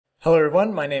Hello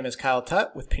everyone, my name is Kyle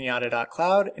Tutt with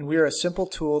Pinata.cloud, and we are a simple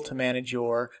tool to manage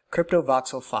your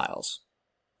Cryptovoxel files.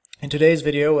 In today's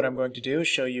video, what I'm going to do is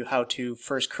show you how to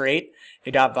first create a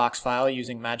 .vox file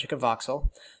using MagicaVoxel.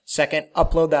 Second,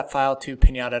 upload that file to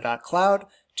Pinata.cloud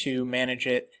to manage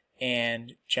it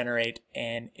and generate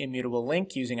an immutable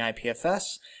link using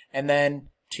IPFS, and then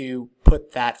to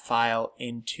put that file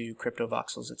into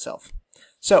Cryptovoxels itself.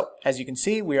 So, as you can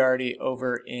see, we are already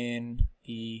over in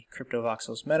the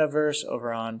Cryptovoxels metaverse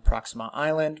over on Proxima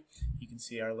Island. You can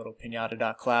see our little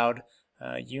Pinata.cloud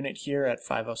unit here at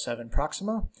 507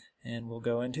 Proxima, and we'll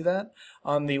go into that.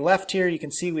 On the left here, you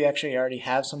can see we actually already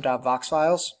have some .vox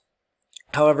files.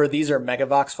 However, these are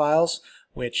MegaVox files,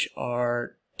 which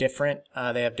are different.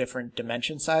 They have different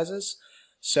dimension sizes.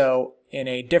 So in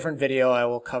a different video, I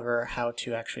will cover how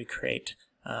to actually create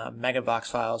MegaVox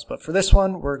files, but for this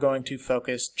one, we're going to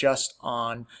focus just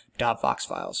on .vox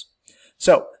files.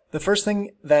 So the first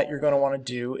thing that you're going to want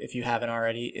to do, if you haven't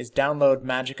already, is download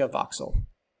MagicaVoxel.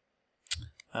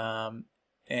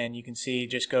 And you can see,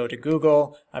 just go to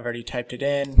Google. I've already typed it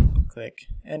in, click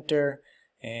enter,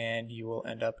 and you will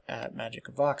end up at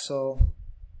MagicaVoxel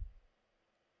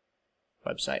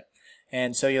website.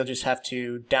 And so you'll just have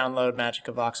to download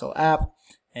MagicaVoxel app,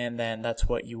 and then that's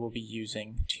what you will be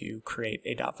using to create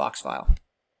a .vox file.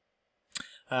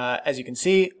 As you can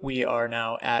see, we are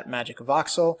now at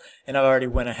MagicaVoxel, and I've already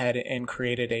went ahead and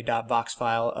created a .vox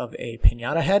file of a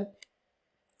Pinata head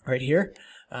right here.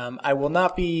 I will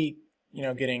not be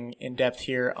getting in depth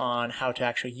here on how to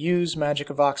actually use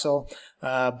MagicaVoxel,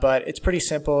 but it's pretty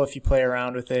simple. If you play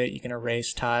around with it, you can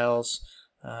erase tiles,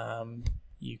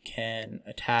 you can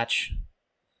attach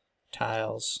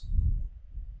tiles.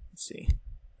 Let's see,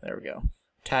 there we go.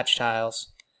 Attach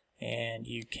tiles, and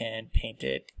you can paint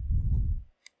it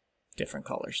different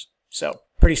colors. So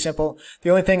pretty simple. The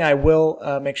only thing I will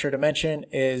make sure to mention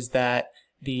is that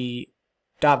the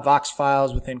 .vox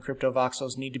files within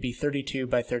Cryptovoxels need to be 32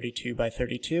 by 32 by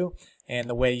 32, and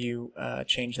the way you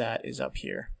change that is up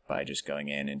here by just going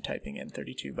in and typing in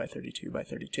 32 by 32 by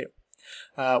 32.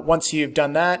 Once you've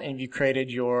done that and you've created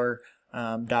your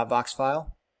 .vox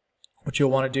file, what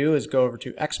you'll want to do is go over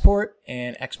to export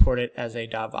and export it as a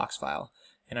 .vox file.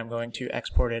 And I'm going to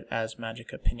export it as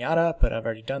Magica Pinata, but I've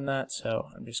already done that, so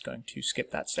I'm just going to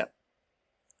skip that step.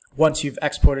 Once you've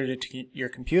exported it to your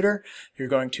computer, you're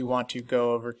going to want to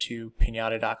go over to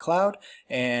Pinata.cloud,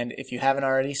 and if you haven't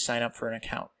already, sign up for an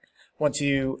account. Once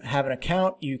you have an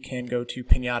account, you can go to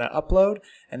Pinata Upload,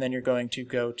 and then you're going to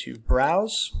go to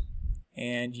Browse,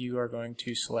 and you are going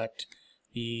to select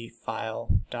the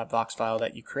file, .vox file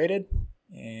that you created,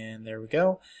 and there we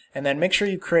go. And then make sure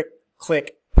you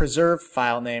click Preserve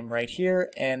File Name right here,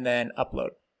 and then Upload.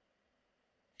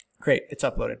 Great, it's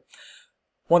uploaded.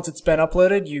 Once it's been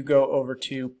uploaded, you go over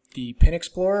to the Pin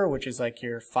Explorer, which is like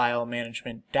your file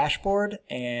management dashboard,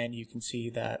 and you can see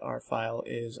that our file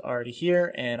is already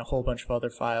here and a whole bunch of other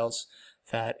files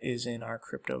that is in our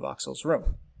Cryptovoxels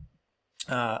room.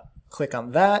 Click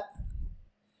on that,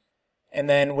 and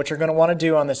then what you're going to want to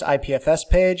do on this IPFS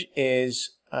page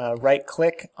is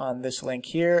right-click on this link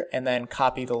here and then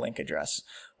copy the link address.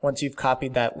 Once you've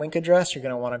copied that link address, you're going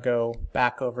to want to go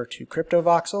back over to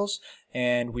Cryptovoxels,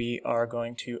 and we are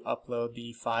going to upload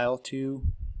the file to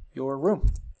your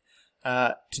room.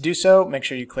 To do so, make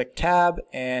sure you click Tab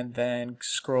and then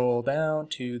scroll down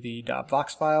to the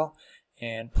 .vox file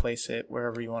and place it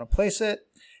wherever you want to place it.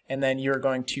 And then you're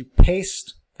going to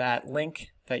paste that link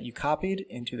that you copied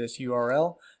into this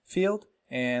URL field,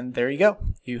 and there you go.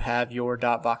 You have your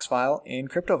 .vox file in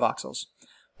Cryptovoxels.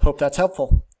 Hope that's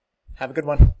helpful. Have a good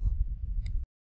one.